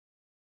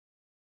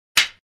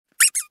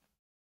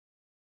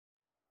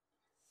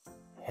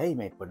Hey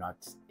Maple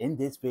Nuts, in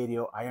this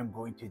video I am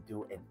going to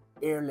do an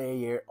air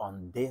layer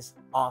on this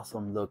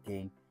awesome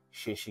looking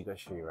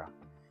Shishigashira.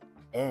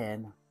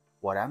 And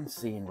what I'm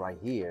seeing right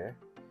here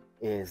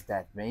is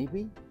that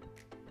maybe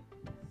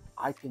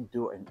I can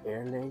do an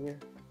air layer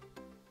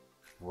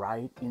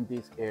right in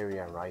this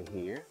area right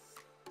here.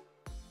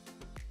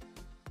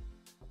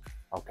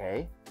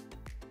 Okay,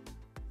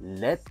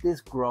 let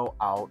this grow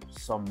out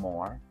some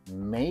more.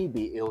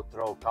 Maybe it'll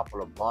throw a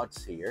couple of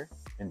buds here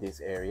in this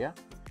area,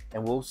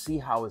 and we'll see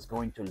how it's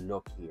going to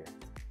look here.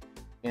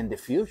 In the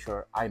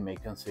future, I may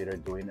consider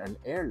doing an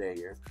air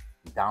layer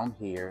down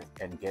here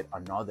and get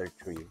another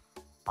tree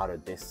out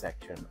of this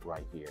section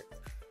right here.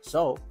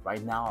 So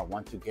right now I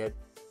want to get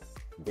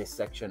this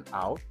section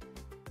out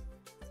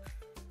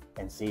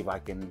and see if I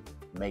can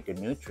make a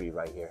new tree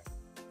right here.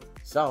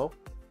 So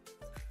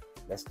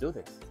let's do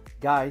this.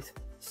 Guys,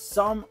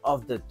 some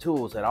of the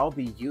tools that I'll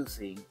be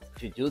using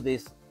to do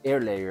this air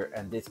layer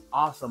and this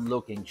awesome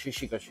looking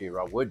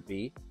Shishigashira would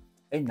be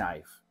a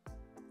knife,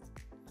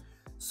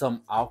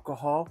 some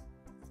alcohol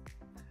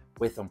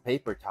with some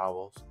paper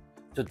towels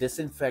to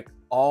disinfect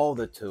all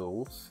the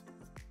tools,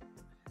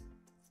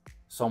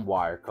 some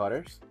wire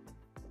cutters,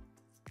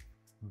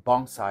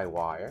 bonsai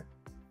wire,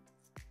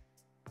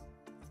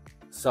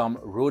 some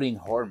rooting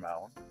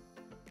hormone,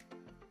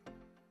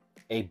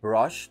 a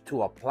brush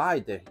to apply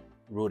the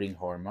rooting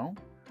hormone,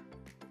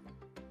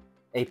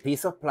 a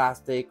piece of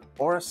plastic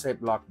or a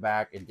Ziploc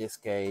bag, in this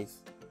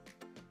case,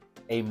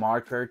 a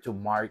marker to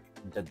mark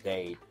the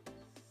date.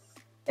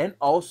 And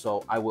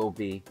also I will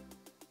be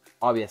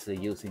obviously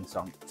using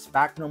some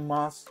sphagnum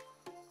moss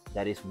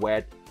that is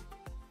wet,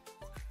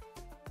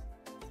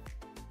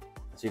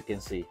 as you can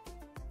see,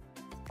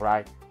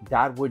 right?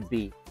 That would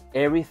be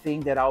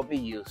everything that I'll be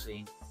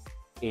using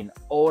in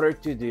order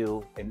to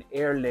do an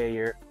air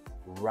layer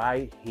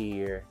right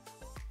here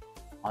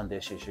on the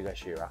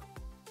Shishigashira.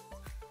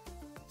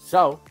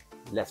 So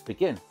let's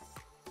begin.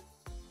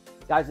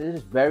 Guys, it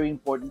is very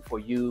important for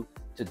you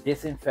to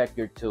disinfect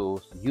your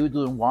tools. You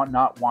do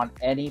not want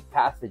any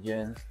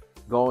pathogens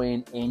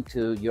going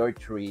into your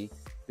tree,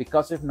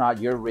 because if not,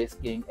 you're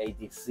risking a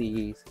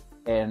disease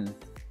and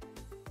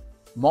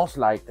most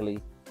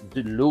likely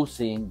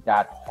losing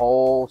that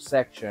whole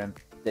section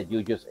that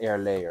you just air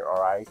layer.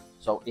 All right,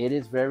 so it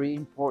is very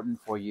important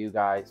for you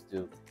guys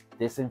to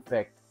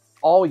disinfect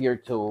all your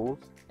tools,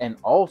 and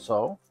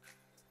also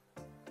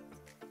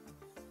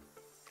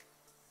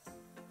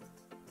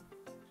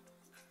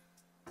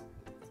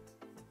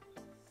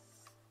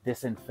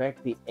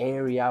disinfect the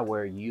area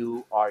where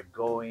you are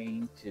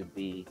going to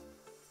be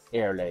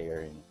air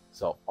layering.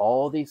 So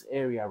all this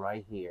area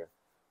right here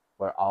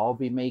where I'll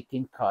be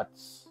making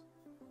cuts,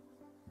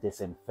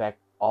 disinfect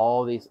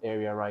all this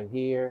area right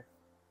here.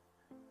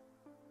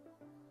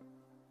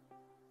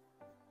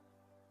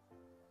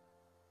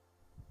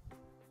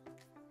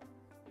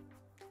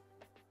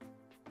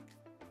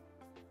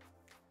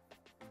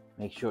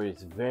 Make sure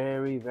it's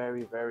very,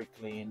 very, very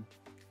clean,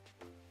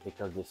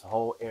 because this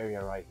whole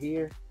area right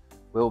here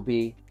will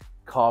be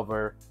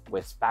covered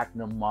with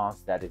sphagnum moss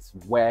that is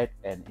wet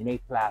and in a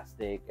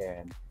plastic,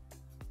 and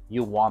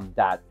you want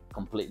that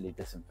completely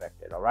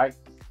disinfected. All right,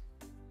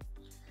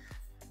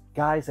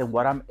 guys, and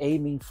what I'm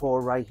aiming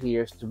for right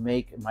here is to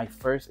make my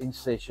first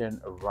incision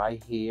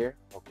right here.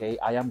 Okay,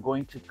 I am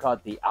going to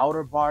cut the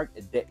outer bark,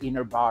 the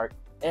inner bark,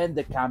 and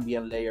the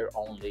cambium layer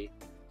only.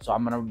 So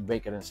I'm going to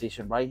make an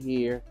incision right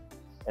here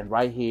and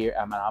right here,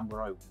 and I'm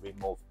going to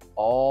remove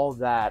all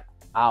that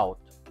out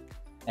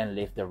and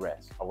leave the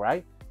rest. All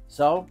right,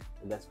 so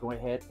let's go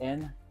ahead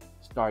and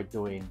start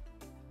doing.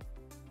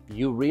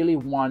 You really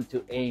want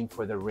to aim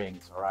for the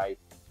rings. All right,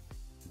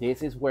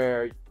 this is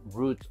where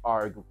roots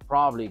are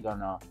probably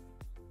gonna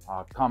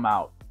come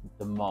out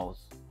the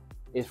most,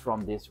 is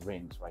from these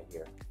rings right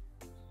here.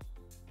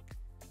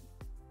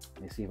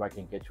 Let me see if I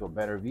can get you a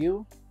better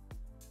view.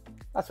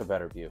 That's a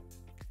better view.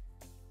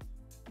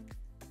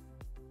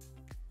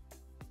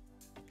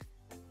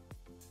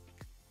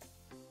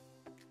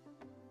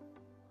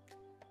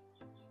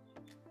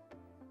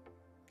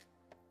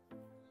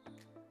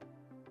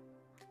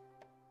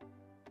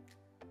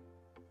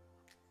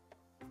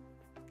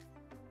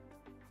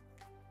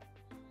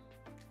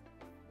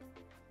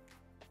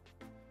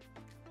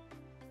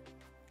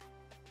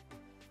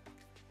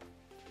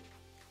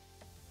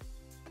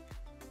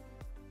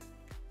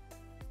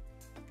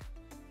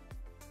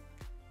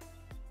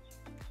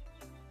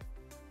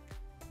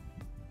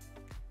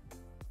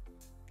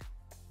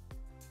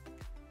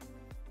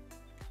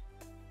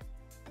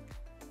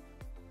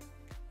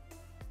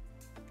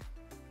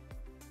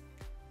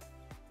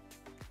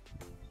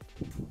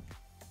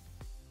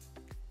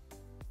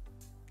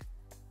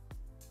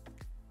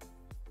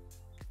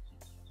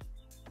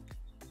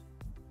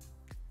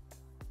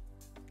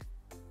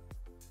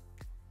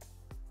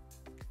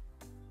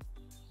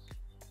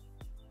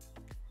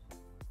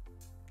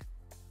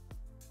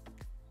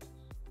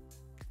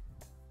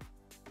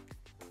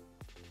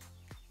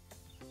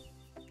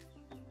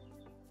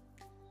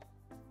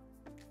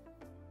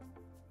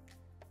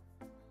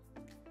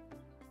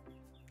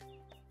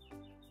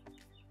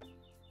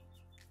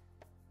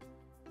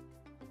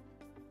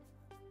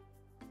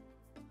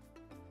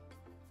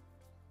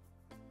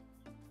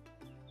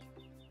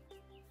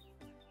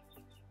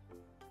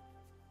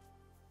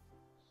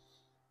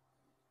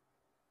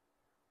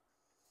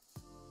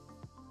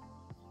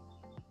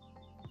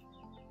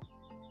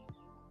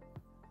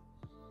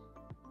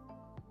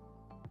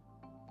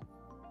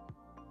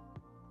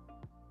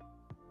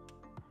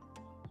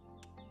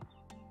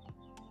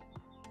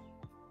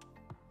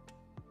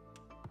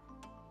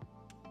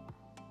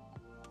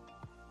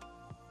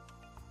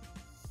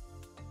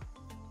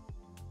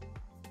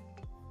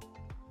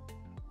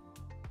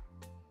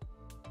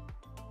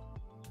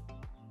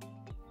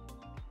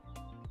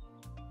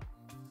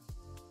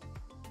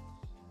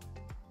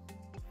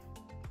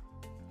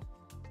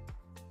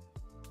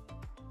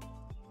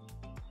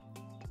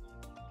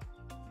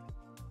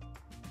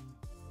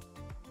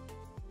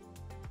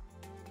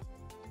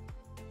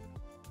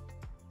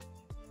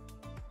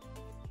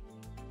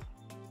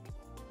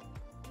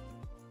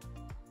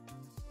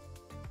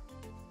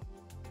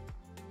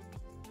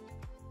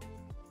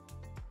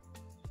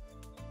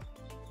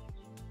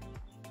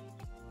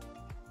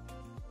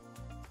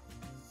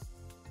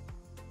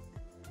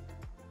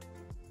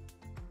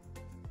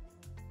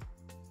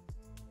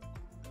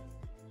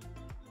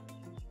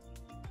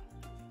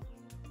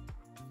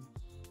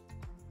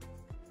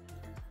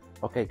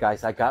 Okay,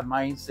 guys, I got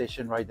my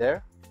incision right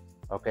there.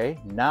 Okay,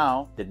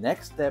 now the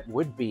next step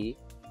would be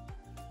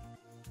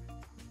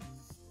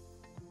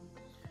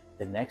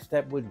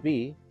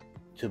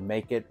to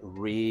make it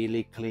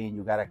really clean.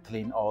 You gotta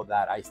clean all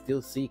that. I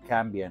still see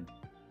Cambion.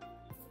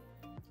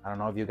 I don't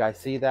know if you guys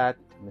see that.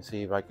 Let me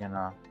see if I can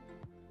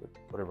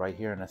put it right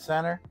here in the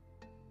center.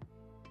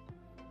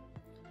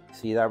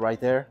 See that right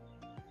there?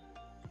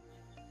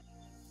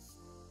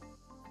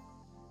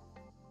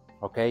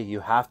 Okay, you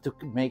have to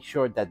make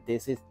sure that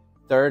this is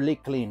thoroughly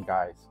clean,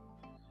 guys.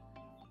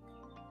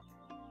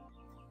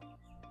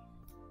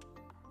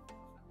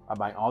 I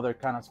buy other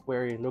kind of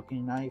square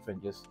looking knife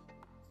and just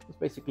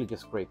basically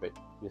just scrape it.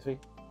 You see,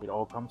 it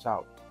all comes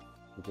out.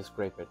 You just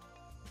scrape it.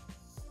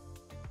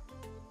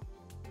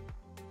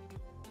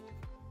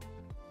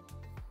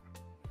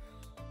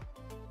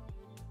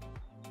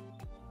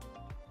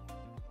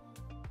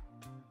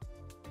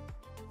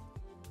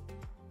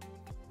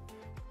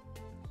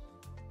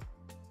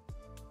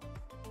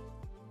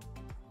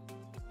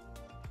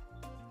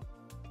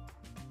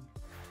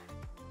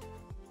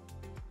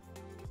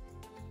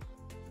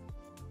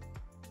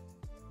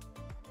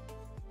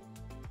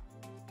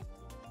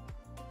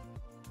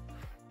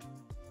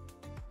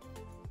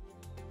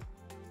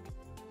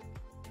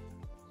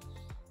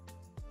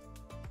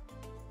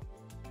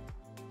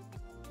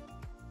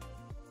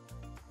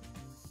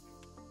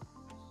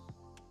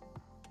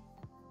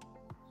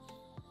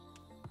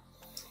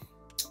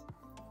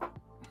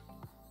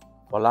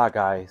 Voila,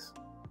 guys,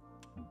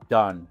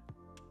 done.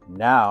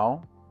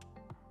 Now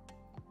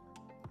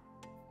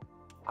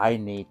I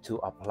need to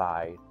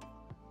apply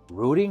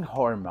rooting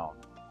hormone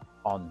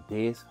on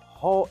this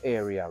whole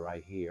area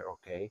right here.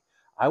 Okay,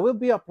 I will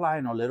be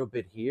applying a little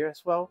bit here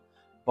as well,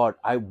 but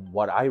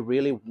where I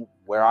really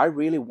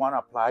want to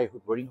apply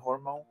rooting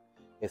hormone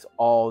is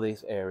all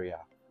this area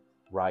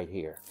right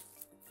here.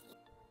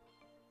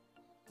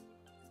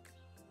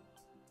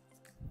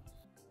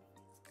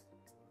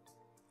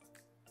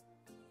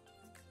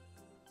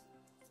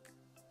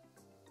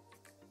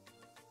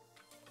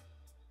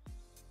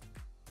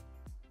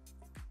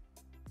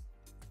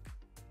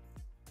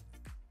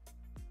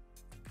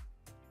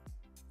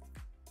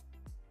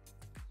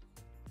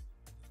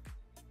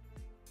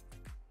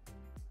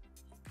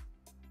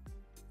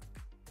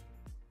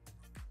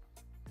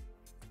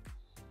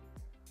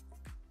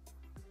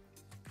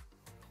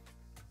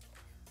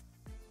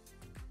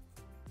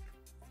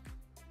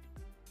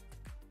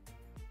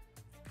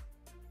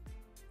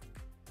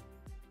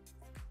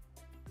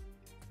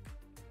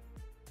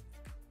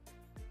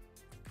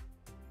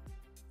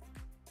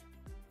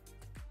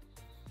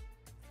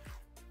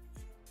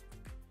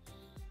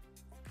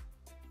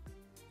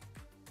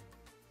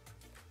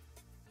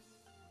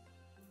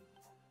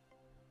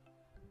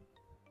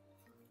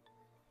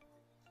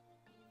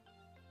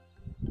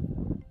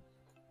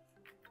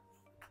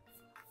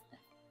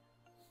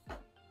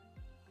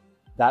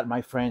 That,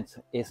 my friends,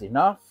 is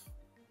enough.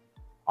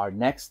 Our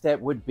next step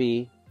would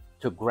be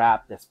to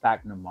grab the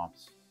sphagnum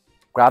moss.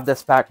 Grab the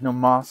sphagnum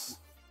moss,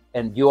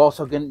 and you're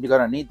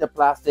gonna need the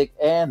plastic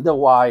and the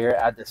wire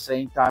at the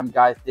same time,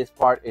 guys. This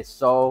part is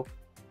so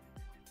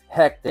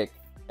hectic,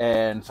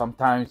 and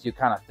sometimes you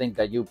kind of think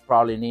that you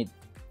probably need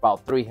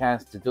about 3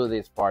 hands to do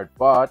this part,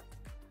 but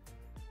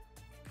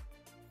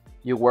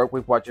you work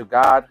with what you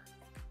got,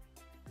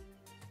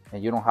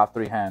 and you don't have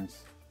 3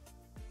 hands.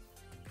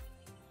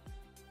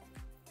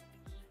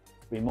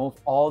 Remove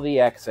all the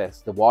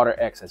excess, the water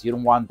excess. You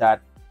don't want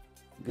that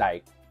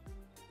like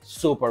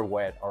super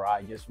wet. All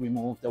right, just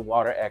remove the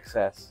water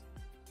excess.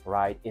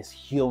 Right, it's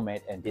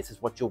humid, and this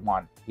is what you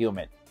want,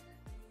 humid.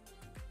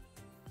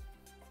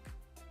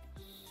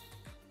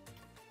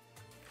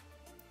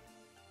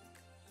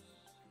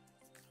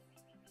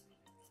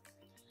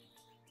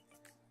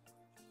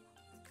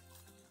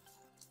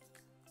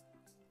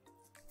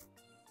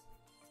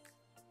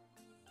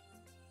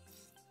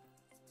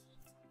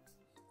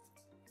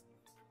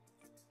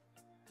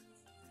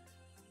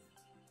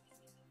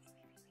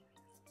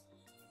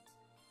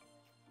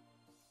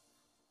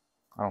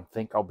 I don't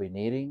think I'll be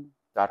needing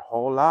that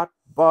whole lot,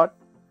 but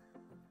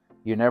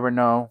you never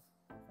know.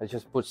 Let's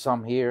just put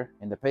some here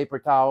in the paper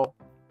towel.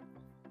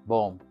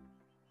 Boom,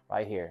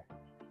 right here.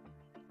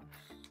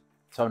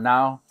 So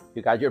now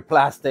you got your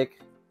plastic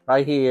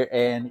right here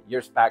and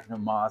your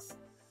sphagnum moss.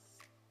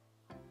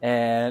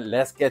 And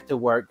let's get to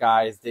work,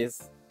 guys.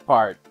 This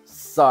part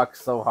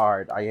sucks so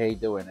hard. I hate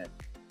doing it.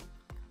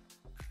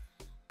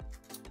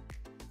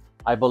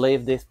 I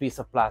believe this piece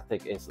of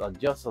plastic is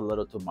just a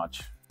little too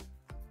much.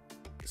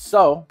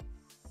 So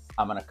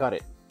I'm gonna cut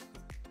it.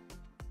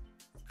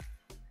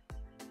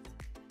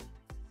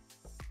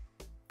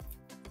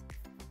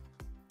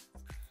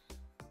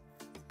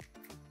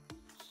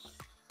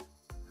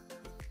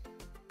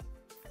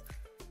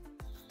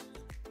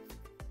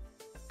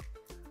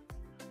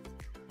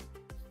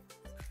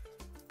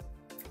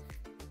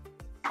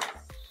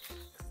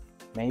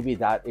 Maybe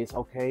that is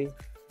okay.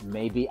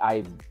 Maybe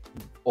I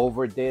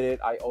overdid it.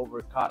 I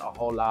overcut a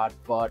whole lot,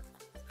 but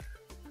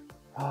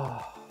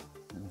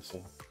let me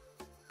see.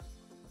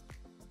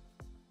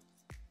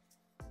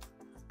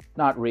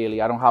 Not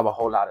really. I don't have a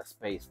whole lot of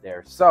space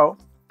there. So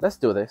let's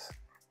do this.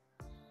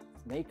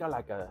 Make a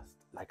like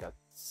a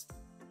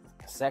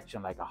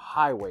section, like a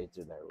highway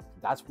to there.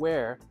 That's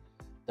where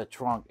the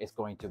trunk is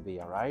going to be,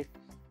 all right?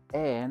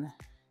 And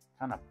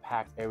kind of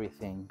pack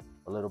everything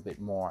a little bit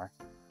more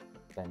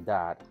than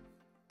that.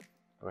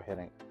 Go ahead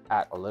and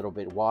add a little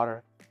bit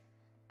water.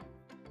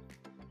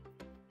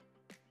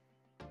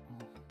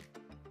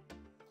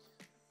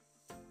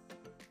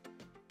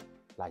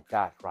 Like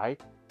that, right?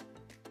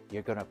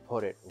 You're gonna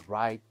put it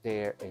right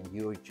there and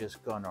you're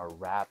just gonna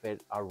wrap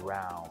it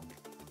around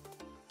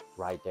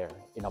right there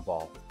in a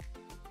ball.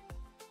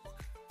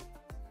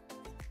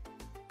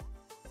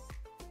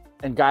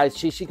 And guys,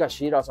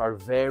 Shishigashiras are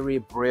very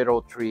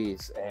brittle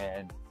trees,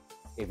 and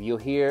if you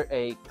hear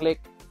a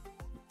click,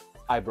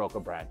 I broke a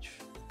branch.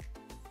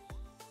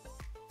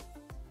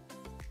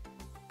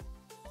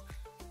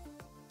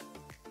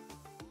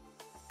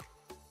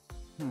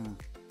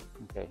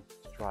 Okay,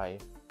 let's try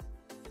it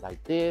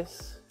like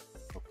this.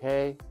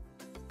 Okay,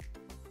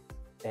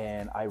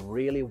 and I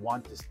really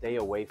want to stay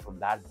away from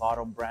that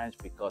bottom branch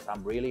because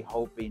I'm really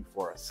hoping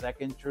for a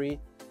second tree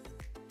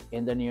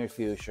in the near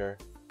future.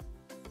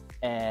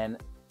 And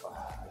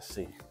let's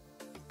see.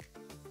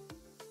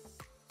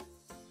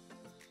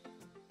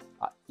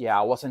 Yeah,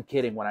 I wasn't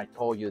kidding when I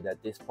told you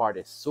that this part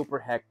is super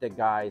hectic,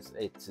 guys.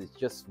 It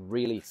just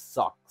really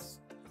sucks.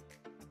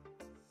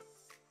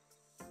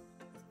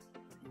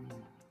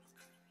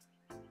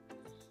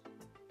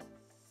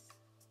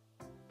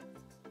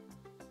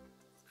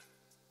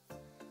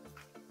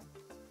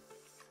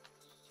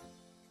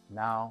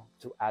 Now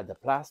to add the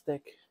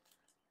plastic.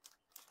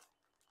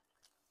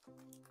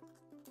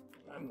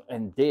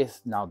 And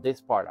this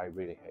part I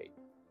really hate.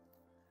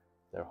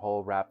 Their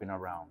whole wrapping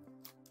around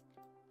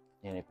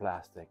in a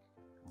plastic.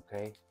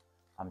 Okay,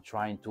 I'm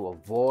trying to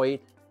avoid,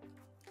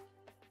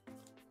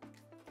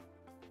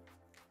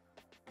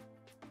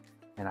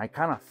 and I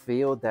kind of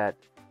feel that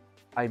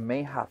I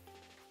may have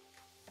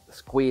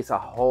squeezed a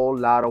whole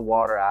lot of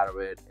water out of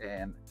it,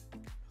 and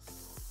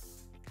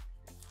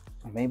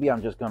maybe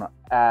I'm just gonna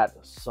add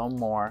some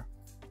more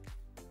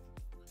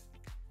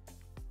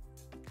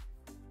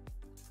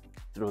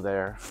through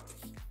there.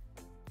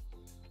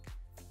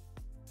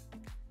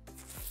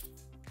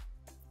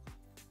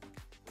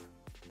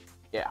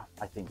 Yeah,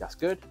 I think that's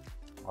good.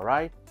 All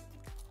right,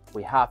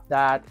 we have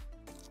that.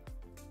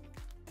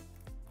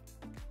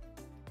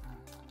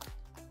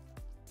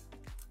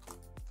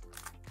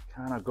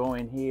 Kind of go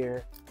in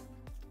here,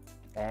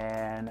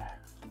 and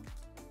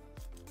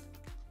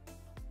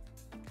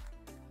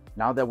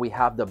now that we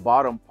have the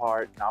bottom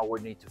part, now we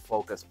need to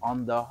focus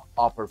on the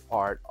upper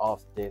part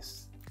of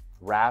this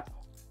wrap.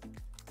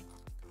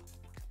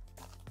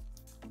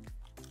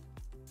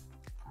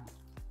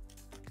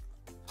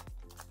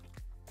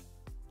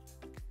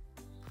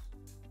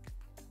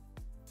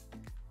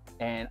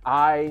 And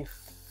I'm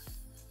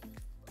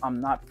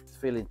not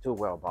feeling too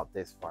well about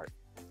this part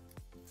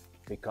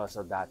because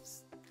of that.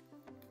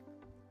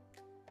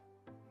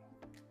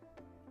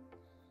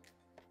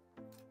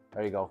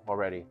 There you go,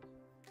 already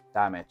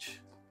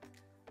damage.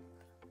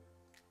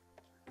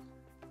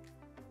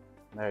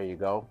 There you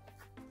go.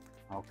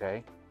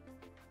 Okay,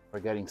 we're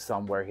getting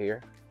somewhere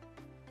here.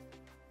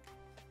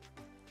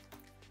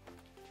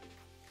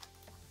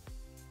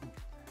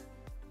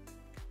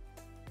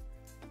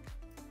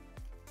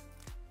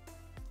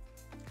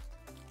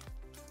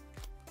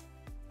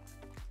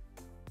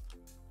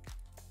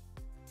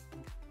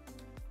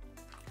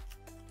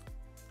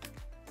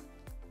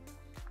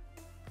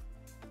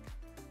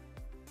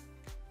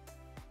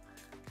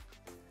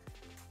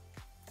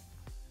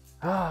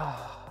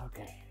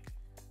 Okay,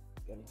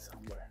 getting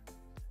somewhere.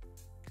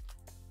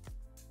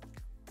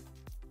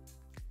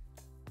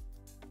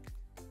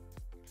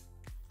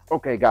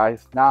 Okay,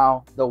 guys,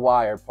 now the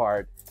wire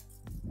part.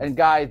 And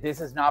guys, this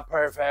is not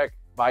perfect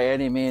by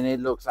any means. It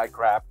looks like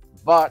crap,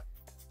 but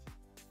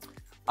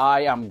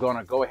I am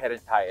gonna go ahead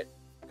and tie it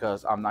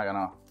because I'm not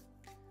gonna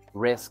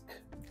risk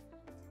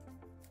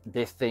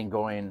this thing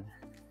going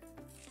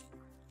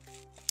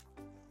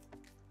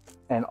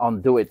and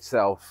undo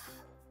itself.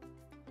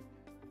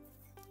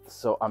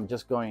 So I'm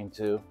just going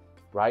to,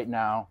 right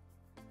now,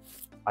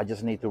 I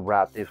just need to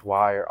wrap this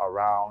wire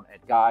around.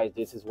 And guys,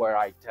 this is where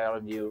I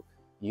tell you,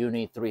 you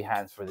need 3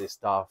 hands for this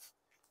stuff.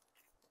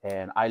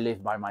 And I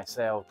live by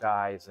myself,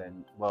 guys,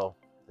 and well,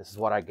 this is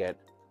what I get.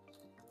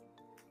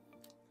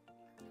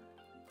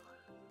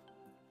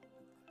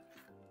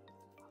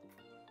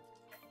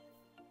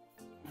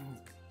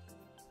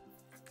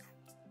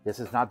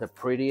 This is not the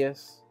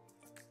prettiest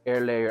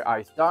air layer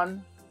I've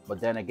done, but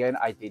then again,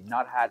 I did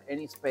not have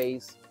any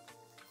space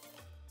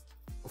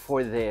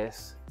for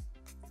this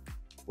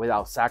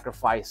without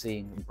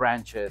sacrificing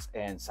branches,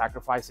 and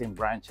sacrificing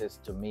branches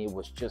to me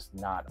was just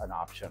not an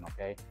option.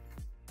 Okay,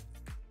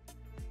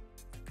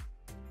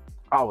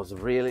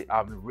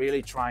 I'm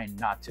really trying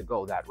not to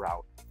go that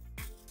route.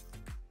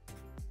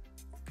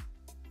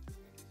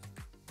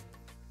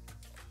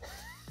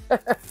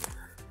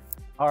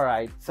 All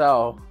right,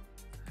 so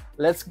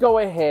let's go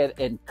ahead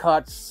and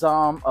cut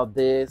some of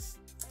this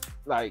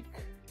like,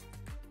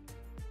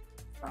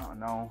 I don't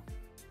know,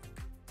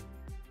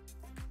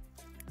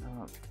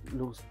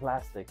 loose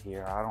plastic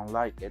here. I don't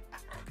like it,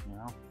 you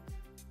know.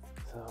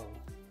 So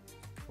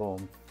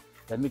boom.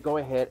 Let me go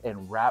ahead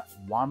and wrap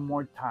one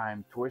more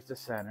time towards the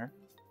center.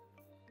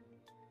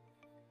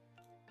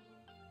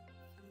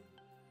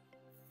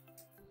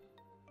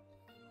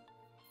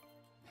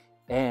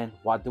 And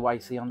what do I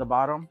see on the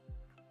bottom?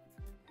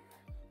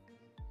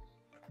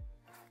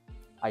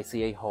 I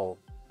see a hole,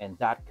 and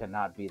that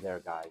cannot be there,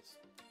 guys.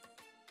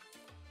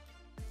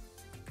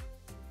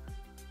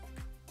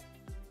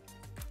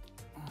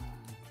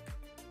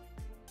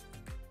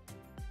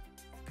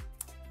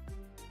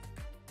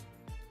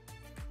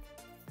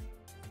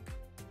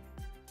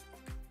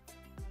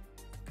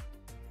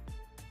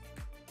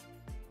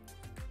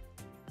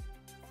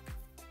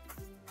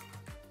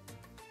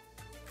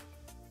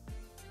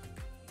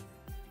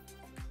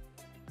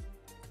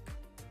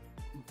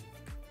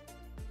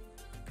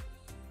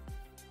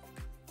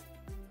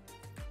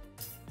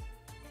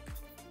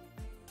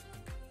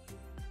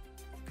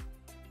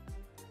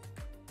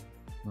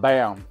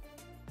 Bam.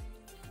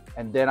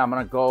 And then I'm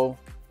gonna go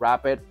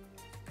wrap it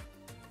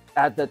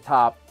at the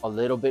top a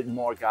little bit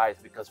more, guys,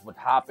 because what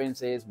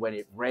happens is when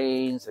it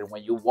rains and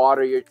when you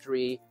water your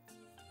tree,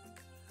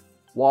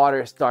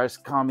 water starts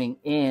coming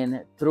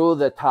in through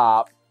the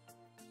top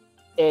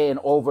and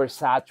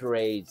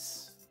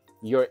oversaturates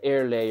your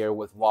air layer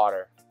with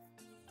water.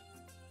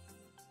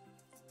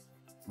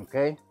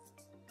 Okay,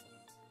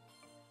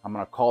 I'm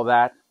gonna call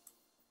that,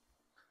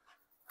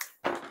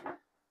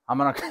 I'm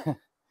gonna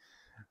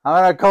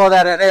call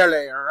that an air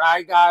layer,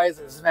 right, guys?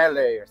 It's an air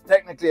layer. It's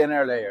technically an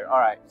air layer. All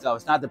right, so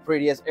it's not the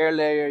prettiest air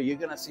layer you're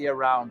gonna see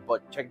around,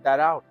 but check that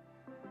out.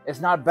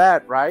 It's not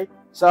bad, right?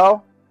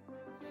 So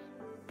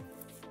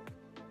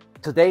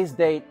today's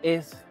date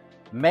is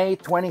May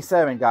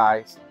 27th,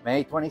 guys.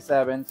 May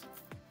 27th,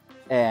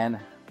 and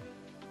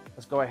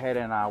let's go ahead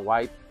and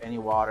wipe any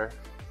water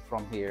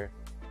from here.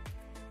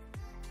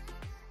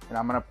 And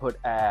I'm gonna put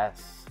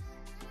as,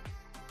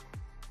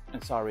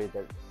 and sorry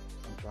that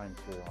I'm trying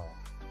to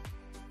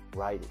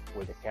write it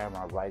with the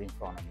camera right in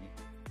front of me.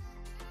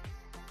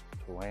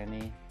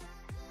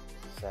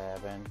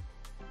 27.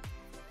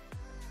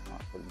 I'll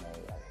put May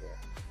right here.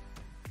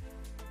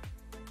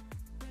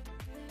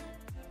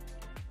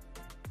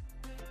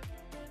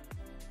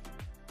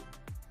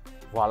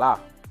 Voila.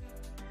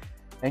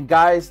 And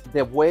guys,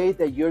 the way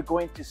that you're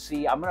going to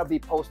see, I'm gonna be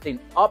posting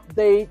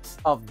updates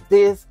of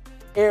this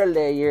air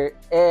layer,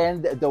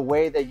 and the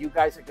way that you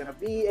guys are gonna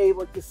be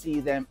able to see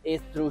them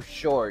is through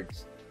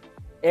shorts.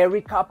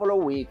 Every couple of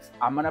weeks,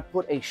 I'm gonna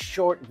put a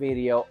short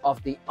video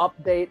of the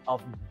update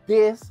of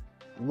this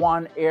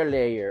one air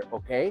layer,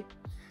 okay?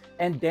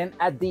 And then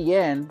at the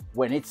end,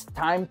 when it's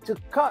time to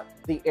cut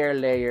the air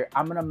layer,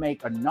 I'm gonna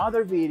make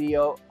another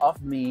video of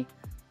me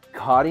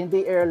cutting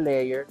the air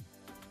layer,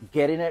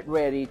 getting it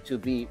ready to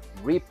be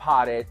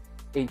repotted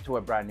into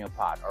a brand new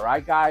pot. All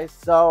right, guys?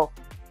 So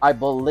I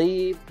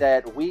believe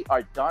that we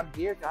are done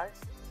here,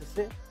 guys. That's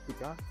it. We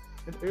got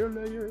an air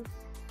layer.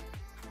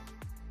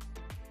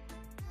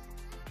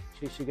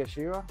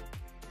 Shishigashira,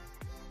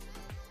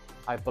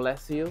 I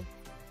bless you,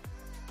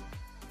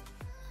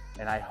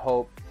 and I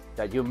hope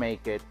that you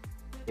make it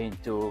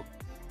into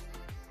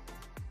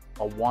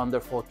a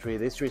wonderful tree.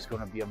 This tree is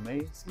going to be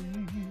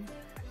amazing.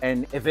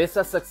 And if it's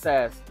a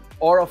success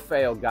or a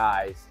fail,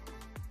 guys,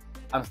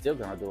 I'm still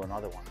going to do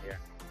another one here,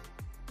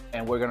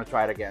 and we're going to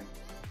try it again.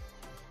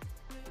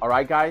 All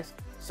right, guys?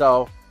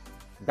 So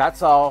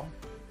that's all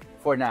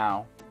for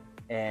now,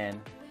 and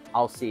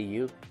I'll see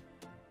you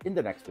in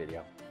the next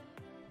video.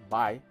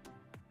 Bye.